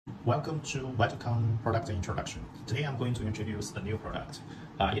Welcome to Vitalconn product introduction. Today I'm going to introduce a new product.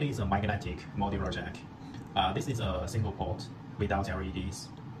 It is a magnetic modular jack. This is a single port without LEDs.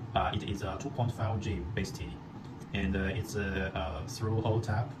 It is a 2.5G base T, and it's a through-hole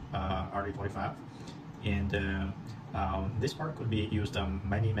tap RD45. And this part could be used on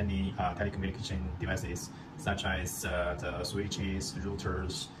many telecommunication devices, such as the switches,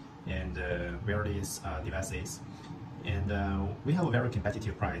 routers, and wireless devices. And we have a very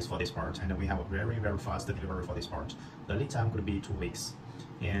competitive price for this part, and we have a very fast delivery for this part. The lead time could be 2 weeks.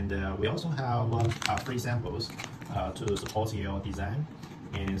 And we also have free samples to support your design.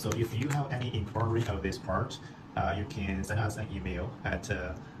 And so if you have any inquiry of this part, you can send us an email at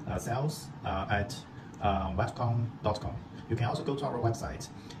sales@vitalconn.com. You can also go to our website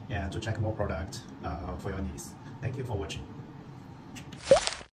and to check more product for your needs. Thank you for watching.